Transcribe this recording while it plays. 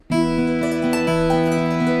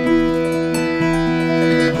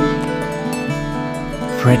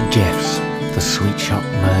Fred Jeff's The Sweet Shop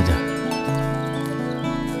Murder.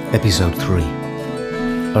 Episode 3.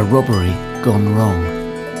 A Robbery Gone Wrong.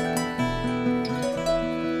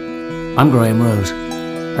 I'm Graham Rose,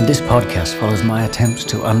 and this podcast follows my attempts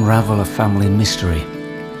to unravel a family mystery.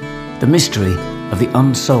 The mystery of the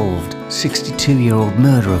unsolved 62-year-old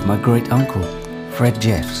murder of my great-uncle, Fred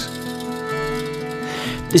Jeffs.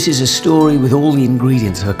 This is a story with all the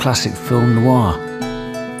ingredients of a classic film noir.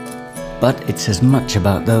 But it's as much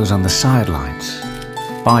about those on the sidelines,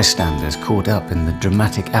 bystanders caught up in the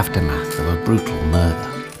dramatic aftermath of a brutal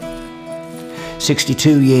murder.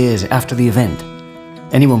 62 years after the event,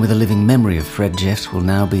 anyone with a living memory of Fred Jeffs will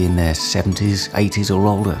now be in their 70s, 80s or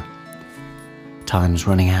older. Time's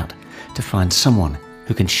running out to find someone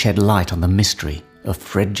who can shed light on the mystery of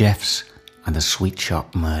Fred Jeffs and the Sweet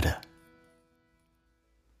Shop Murder.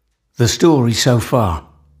 The story so far.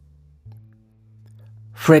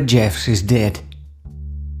 Fred Jeffs is dead.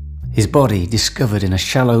 His body discovered in a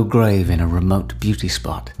shallow grave in a remote beauty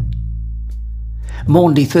spot.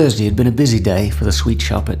 Maundy Thursday had been a busy day for the sweet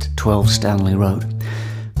shop at 12 Stanley Road,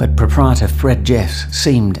 but proprietor Fred Jeffs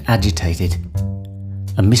seemed agitated.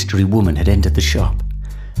 A mystery woman had entered the shop,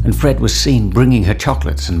 and Fred was seen bringing her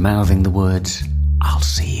chocolates and mouthing the words, "I'll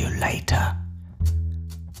see you later."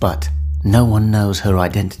 But no one knows her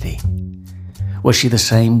identity. Was she the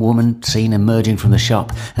same woman seen emerging from the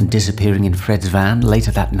shop and disappearing in Fred's van later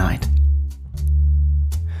that night?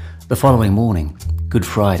 The following morning, Good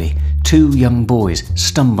Friday, two young boys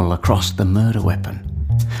stumble across the murder weapon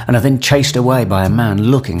and are then chased away by a man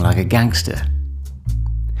looking like a gangster.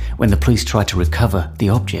 When the police try to recover the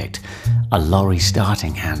object, a lorry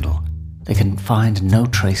starting handle, they can find no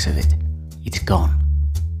trace of it. It's gone.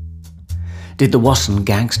 Did the Wasson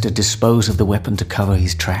gangster dispose of the weapon to cover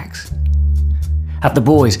his tracks? Have the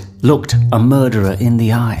boys looked a murderer in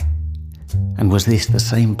the eye? And was this the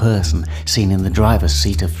same person seen in the driver's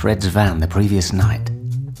seat of Fred's van the previous night?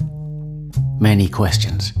 Many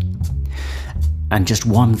questions. And just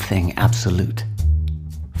one thing absolute.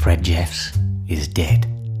 Fred Jeffs is dead.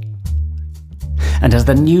 And as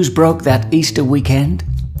the news broke that Easter weekend,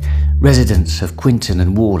 residents of Quinton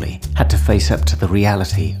and Worley had to face up to the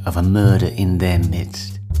reality of a murder in their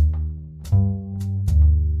midst.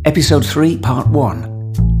 Episode 3, Part 1.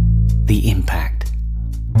 The Impact.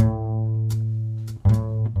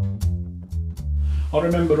 I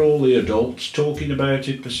remember all the adults talking about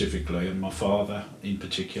it specifically, and my father in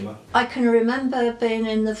particular. I can remember being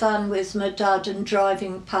in the van with my dad and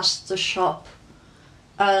driving past the shop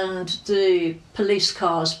and the police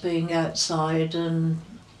cars being outside and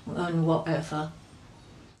whatever.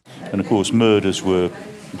 And of course murders were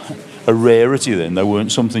a rarity then. They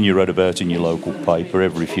weren't something you read about in your local paper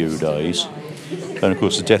every few days. And of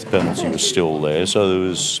course the death penalty was still there, so there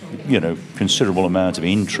was, considerable amount of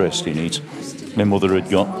interest in it. My mother had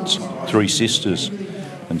got 3 sisters,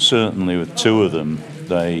 and certainly with 2 of them,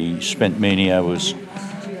 they spent many hours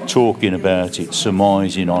talking about it,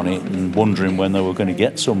 surmising on it, and wondering when they were going to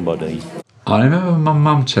get somebody. I remember my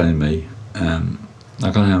mum telling me, I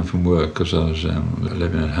got home from work because I was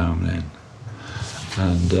living at home then,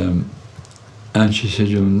 and she said,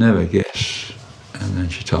 "You'll never guess," and then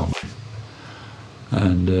she told me.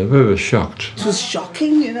 And we were shocked. It was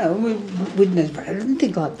shocking, we'd never heard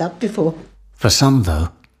anything like that before. For some, though,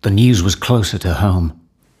 the news was closer to home.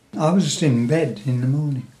 I was in bed in the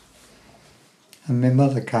morning, and my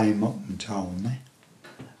mother came up and told me.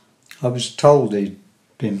 I was told he'd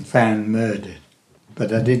been found murdered,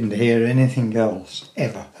 but I didn't hear anything else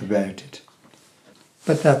ever about it.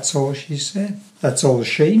 But that's all she said. That's all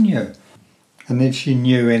she knew. And if she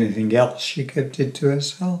knew anything else, she kept it to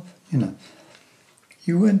herself,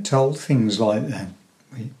 You weren't told things like that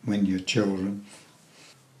when you're children.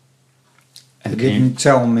 They didn't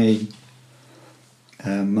tell me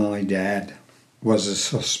my dad was a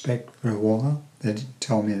suspect for a while. They didn't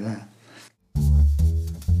tell me that.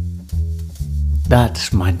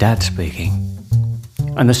 That's my dad speaking.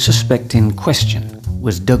 And the suspect in question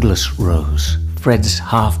was Douglas Rose, Fred's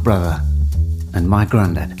half-brother, and my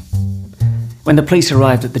granddad. When the police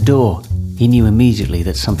arrived at the door, he knew immediately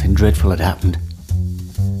that something dreadful had happened.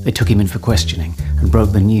 They took him in for questioning and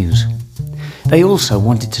broke the news. They also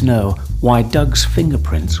wanted to know why Doug's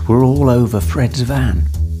fingerprints were all over Fred's van.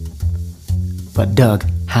 But Doug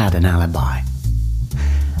had an alibi.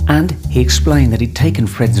 And he explained that he'd taken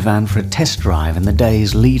Fred's van for a test drive in the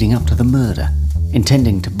days leading up to the murder,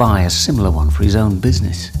 intending to buy a similar one for his own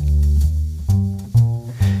business.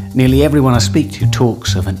 Nearly everyone I speak to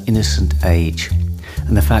talks of an innocent age,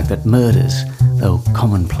 and the fact that murders, though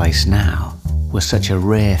commonplace now, were such a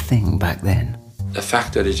rare thing back then. The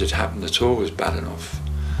fact that it had happened at all was bad enough.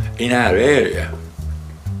 in our area,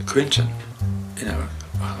 Quinton,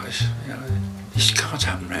 this can't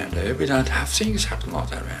happen around here. We don't have things happen like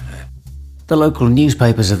that around here. The local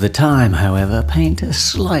newspapers of the time, however, paint a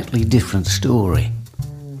slightly different story.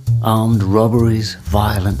 Armed robberies,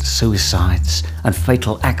 violence, suicides, and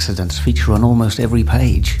fatal accidents feature on almost every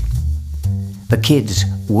page. The kids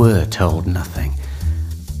were told nothing,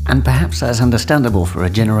 and perhaps that's understandable for a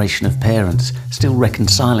generation of parents still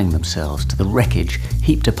reconciling themselves to the wreckage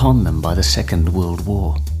heaped upon them by the Second World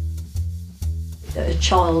War. A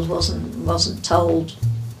child wasn't told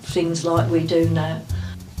things like we do now.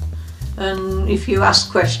 And if you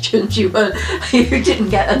asked questions, you didn't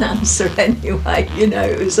get an answer anyway.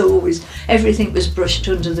 It was always, everything was brushed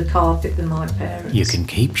under the carpet with my parents. You can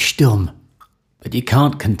keep stum, but you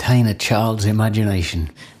can't contain a child's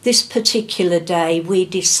imagination. This particular day, we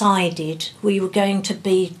decided we were going to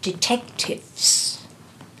be detectives.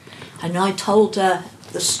 And I told her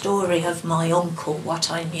the story of my uncle,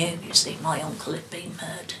 what I knew. You see, my uncle had been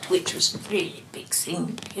murdered, which was a really big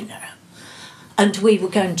thing, And we were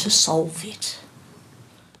going to solve it.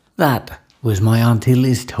 That was my Auntie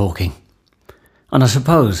Liz talking. And I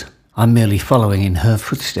suppose I'm merely following in her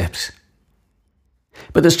footsteps.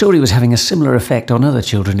 But the story was having a similar effect on other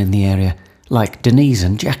children in the area, like Denise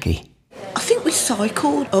and Jackie. I think we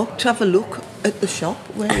cycled up to have a look at the shop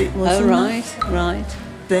where it was. Oh, right.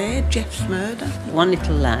 There, Jeff's murder. One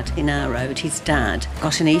little lad in our road, his dad,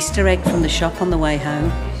 got an Easter egg from the shop on the way home.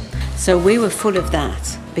 So we were full of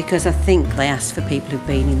that, because I think they asked for people who've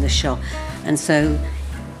been in the shop. And so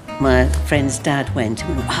my friend's dad went, and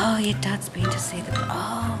we went, oh, your dad's been to see the...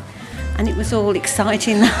 Oh. And it was all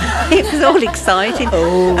exciting. It was all exciting.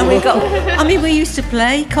 Oh. And we used to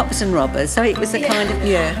play cops and robbers, so it was a kind of...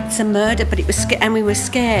 Yeah. It's a murder, but it was... And we were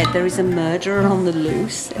scared. There is a murderer on the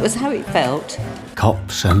loose. It was how it felt.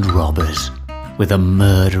 Cops and robbers, with a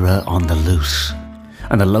murderer on the loose,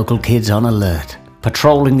 and the local kids on alert,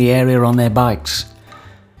 patrolling the area on their bikes.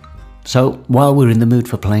 So, while we're in the mood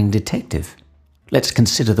for playing detective, let's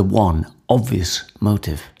consider the one obvious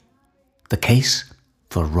motive: the case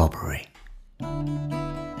for robbery.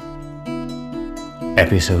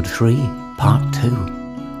 Episode 3, Part 2.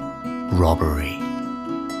 Robbery.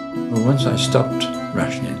 Well, once I stopped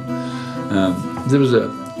rationing, there was a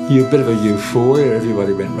bit of a euphoria.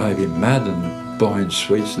 Everybody went raving mad and buying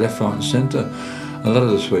sweets left, right and centre. A lot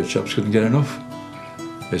of the sweet shops couldn't get enough.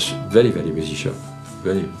 It's a very, very busy shop.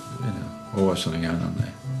 Very, always something going on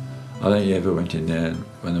there. I don't think you ever went in there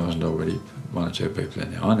when there wasn't already one or two people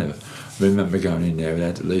in there. I never remember going in there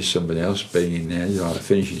without at least somebody else being in there, either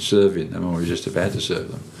finishing serving them or was just about to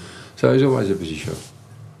serve them. So it was always a busy shop.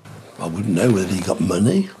 I wouldn't know whether he got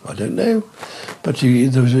money, I don't know. But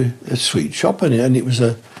there was a sweet shop and it was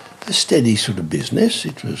a steady sort of business.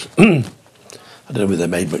 It was, I don't know whether they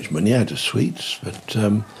made much money out of sweets,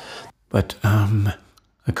 But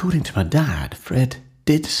according to my dad, Fred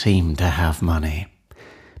did seem to have money.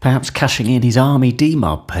 Perhaps cashing in his army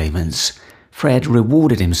demob payments, Fred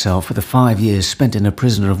rewarded himself for the 5 years spent in a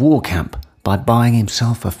prisoner of war camp by buying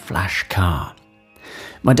himself a flash car.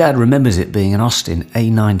 My dad remembers it being an Austin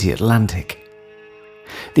A90 Atlantic.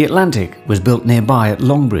 The Atlantic was built nearby at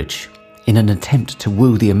Longbridge in an attempt to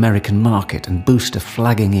woo the American market and boost a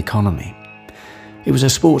flagging economy. It was a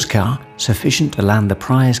sports car sufficient to land the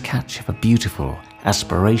prize catch of a beautiful,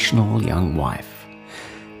 aspirational young wife,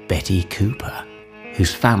 Betty Cooper,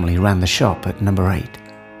 whose family ran the shop at number 8.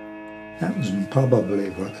 That was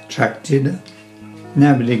probably what attracted her.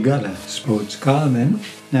 Nobody got a sports car then.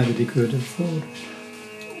 Nobody could afford it.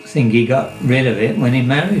 I think he got rid of it when he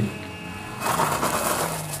married.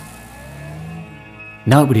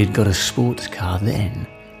 Nobody had got a sports car then,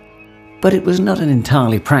 but it was not an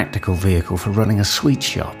entirely practical vehicle for running a sweet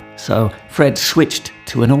shop, so Fred switched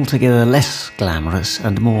to an altogether less glamorous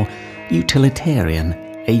and more utilitarian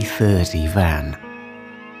A30 van.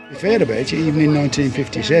 If you heard about it, even in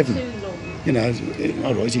 1957,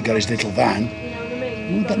 all right, he got his little van.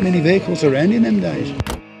 There weren't that many vehicles around in them days.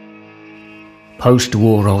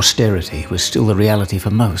 Post-war austerity was still the reality for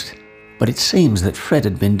most, but it seems that Fred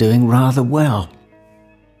had been doing rather well.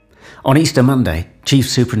 On Easter Monday, Chief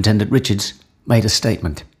Superintendent Richards made a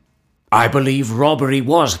statement. I believe robbery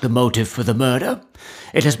was the motive for the murder.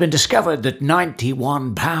 It has been discovered that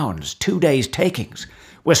 £91, 2 days' takings,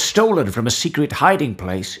 were stolen from a secret hiding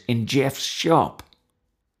place in Jeff's shop.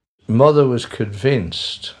 Mother was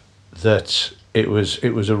convinced that it was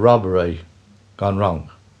a robbery gone wrong.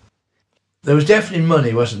 There was definitely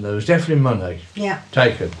money, wasn't there? There was definitely money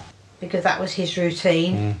taken. Because that was his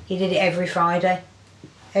routine. He did it every Friday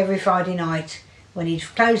night. When he'd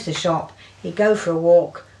close the shop, he'd go for a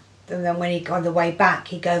walk. And then when on the way back,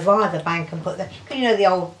 he'd go via the bank and put the, cause you know the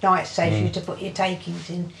old night safe you to put your takings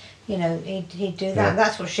in, you know, he'd do that. Yeah. And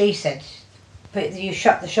that's what she said. But you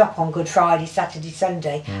shut the shop on Good Friday, Saturday,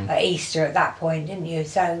 Sunday, at Easter at that point, didn't you?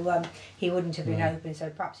 So he wouldn't have been open, so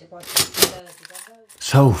perhaps it was Thursday.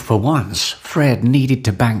 So, for once, Fred needed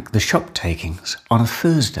to bank the shop takings on a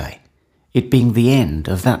Thursday, it being the end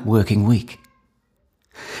of that working week.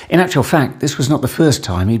 In actual fact, this was not the first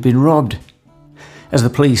time he'd been robbed. As the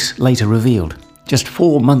police later revealed, just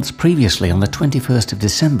 4 months previously, on the 21st of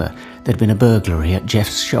December, there'd been a burglary at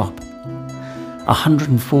Jeff's shop.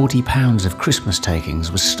 £140 of Christmas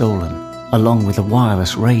takings was stolen, along with a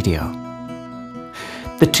wireless radio.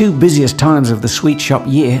 The two busiest times of the sweet shop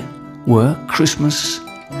year were Christmas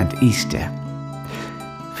and Easter.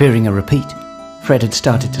 Fearing a repeat, Fred had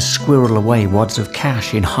started to squirrel away wads of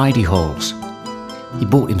cash in hidey holes. He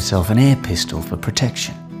bought himself an air pistol for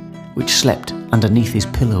protection, which slept underneath his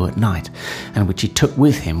pillow at night and which he took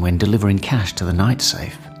with him when delivering cash to the night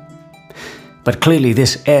safe. But clearly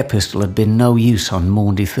this air pistol had been no use on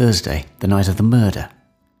Maundy Thursday, the night of the murder.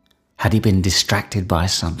 Had he been distracted by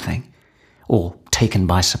something, or taken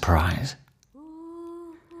by surprise?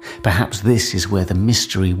 Perhaps this is where the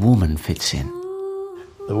mystery woman fits in.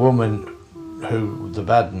 The woman who, the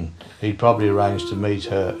bad one, he'd probably arranged to meet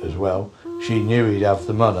her as well. She knew he'd have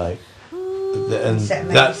the money. And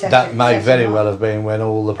that may very well have been when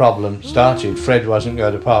all the problem started. Fred wasn't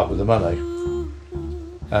going to part with the money.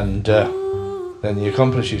 And then the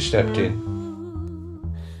accomplices stepped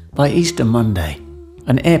in. By Easter Monday,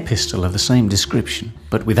 an air pistol of the same description,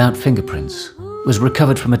 but without fingerprints, was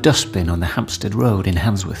recovered from a dustbin on the Hampstead Road in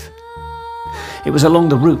Handsworth. It was along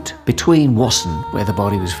the route between Wasson, where the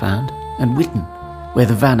body was found, and Witton, where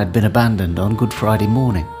the van had been abandoned on Good Friday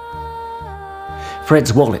morning.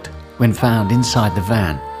 Fred's wallet, when found inside the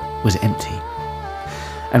van, was empty.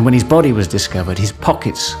 And when his body was discovered, his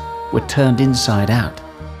pockets were turned inside out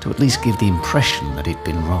to at least give the impression that he'd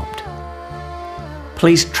been robbed.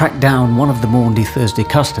 Police tracked down one of the Maundy Thursday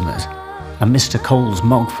customers, a Mr. Coles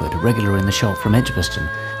Mogford, a regular in the shop from Edgbaston,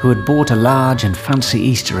 who had bought a large and fancy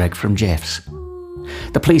Easter egg from Jeff's.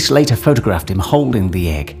 The police later photographed him holding the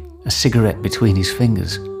egg, a cigarette between his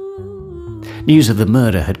fingers. News of the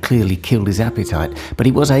murder had clearly killed his appetite, but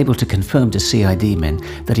he was able to confirm to CID men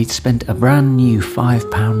that he'd spent a brand new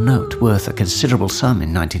 £5 note worth a considerable sum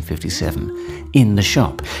in 1957 in the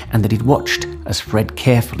shop, and that he'd watched as Fred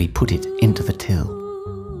carefully put it into the till.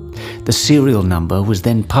 The serial number was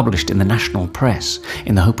then published in the national press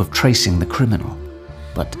in the hope of tracing the criminal,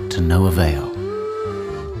 but to no avail.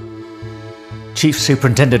 Chief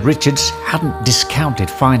Superintendent Richards hadn't discounted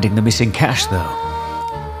finding the missing cash, though.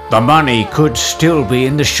 The money could still be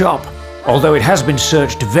in the shop, although it has been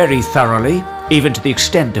searched very thoroughly, even to the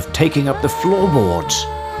extent of taking up the floorboards.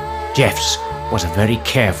 Jeff's was a very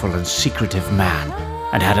careful and secretive man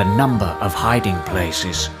and had a number of hiding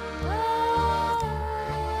places.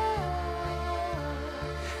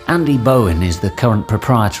 Andy Bowen is the current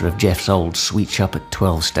proprietor of Jeff's old sweet shop at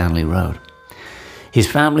 12 Stanley Road.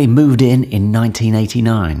 His family moved in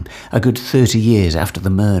 1989, a good 30 years after the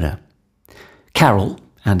murder. Carol,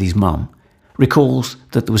 Andy's mum, recalls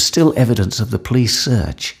that there was still evidence of the police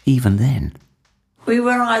search even then. We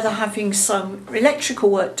were either having some electrical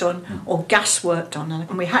work done or gas work done,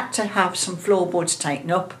 and we had to have some floorboards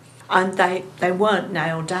taken up, and they weren't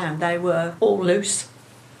nailed down, they were all loose.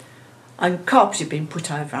 And cobs had been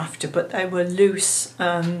put over after, but they were loose,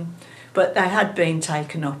 but they had been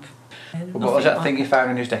taken up. What was that thing you found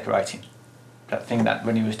when he was decorating? That thing that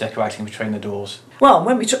when he was decorating between the doors? Well,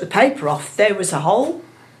 when we took the paper off, there was a hole.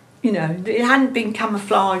 You know, it hadn't been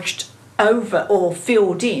camouflaged over or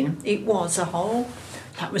filled in, it was a hole.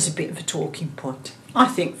 That was a bit of a talking point. I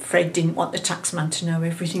think Fred didn't want the taxman to know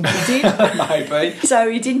everything he did. Maybe.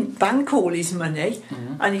 So he didn't bank all his money,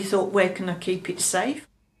 and he thought, where can I keep it safe?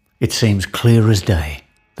 It seems clear as day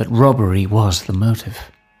that robbery was the motive.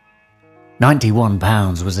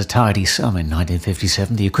 £91 was a tidy sum in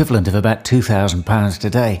 1957, the equivalent of about £2,000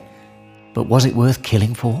 today. But was it worth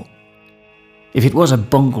killing for? If it was a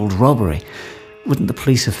bungled robbery, wouldn't the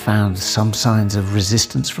police have found some signs of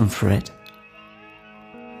resistance from Fred?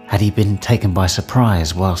 Had he been taken by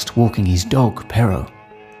surprise whilst walking his dog, Perro?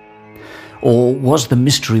 Or was the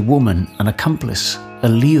mystery woman an accomplice, a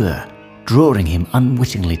lure, drawing him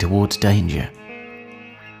unwittingly towards danger?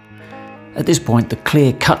 At this point, the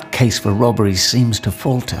clear-cut case for robbery seems to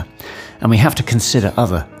falter, and we have to consider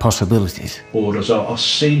other possibilities. Or as I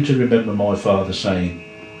seem to remember my father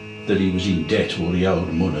saying that he was in debt or he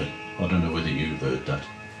owed money. I don't know whether you've heard that.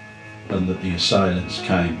 And that the assailants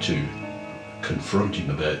came to confront him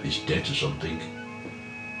about this debt or something.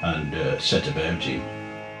 and set about him.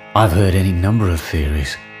 I've heard any number of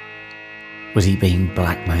theories. Was he being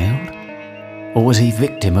blackmailed? Or was he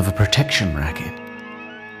victim of a protection racket?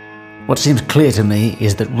 What seems clear to me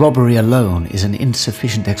is that robbery alone is an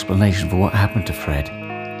insufficient explanation for what happened to Fred.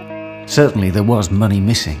 Certainly there was money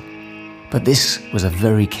missing, but this was a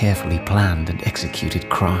very carefully planned and executed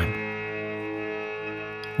crime.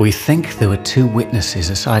 We think there were 2 witnesses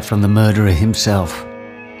aside from the murderer himself.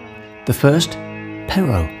 The first,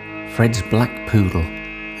 Perro, Fred's black poodle,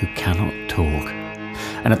 who cannot talk,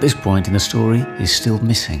 and at this point in the story is still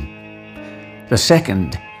missing. The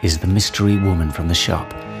second is the mystery woman from the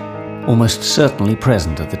shop, almost certainly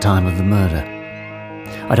present at the time of the murder.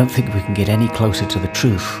 I don't think we can get any closer to the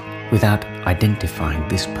truth without identifying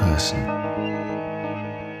this person.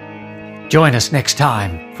 Join us next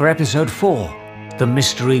time for episode 4, The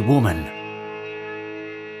Mystery Woman.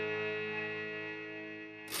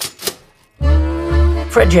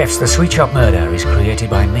 Fred Jeff's The Sweet Shop Murder is created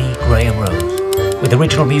by me, Graham Rose, with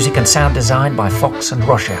original music and sound design by Fox and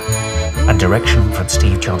Rosher, and direction from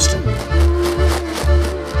Steve Johnston.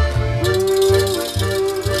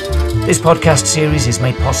 This podcast series is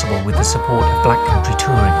made possible with the support of Black Country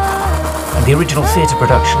Touring, and the original theatre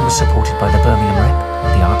production was supported by the Birmingham Rep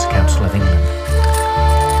and the Arts Council of England.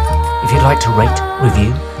 If you'd like to rate,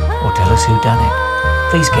 review, or tell us who done it,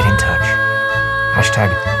 please get in touch.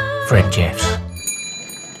 #FredJeffs.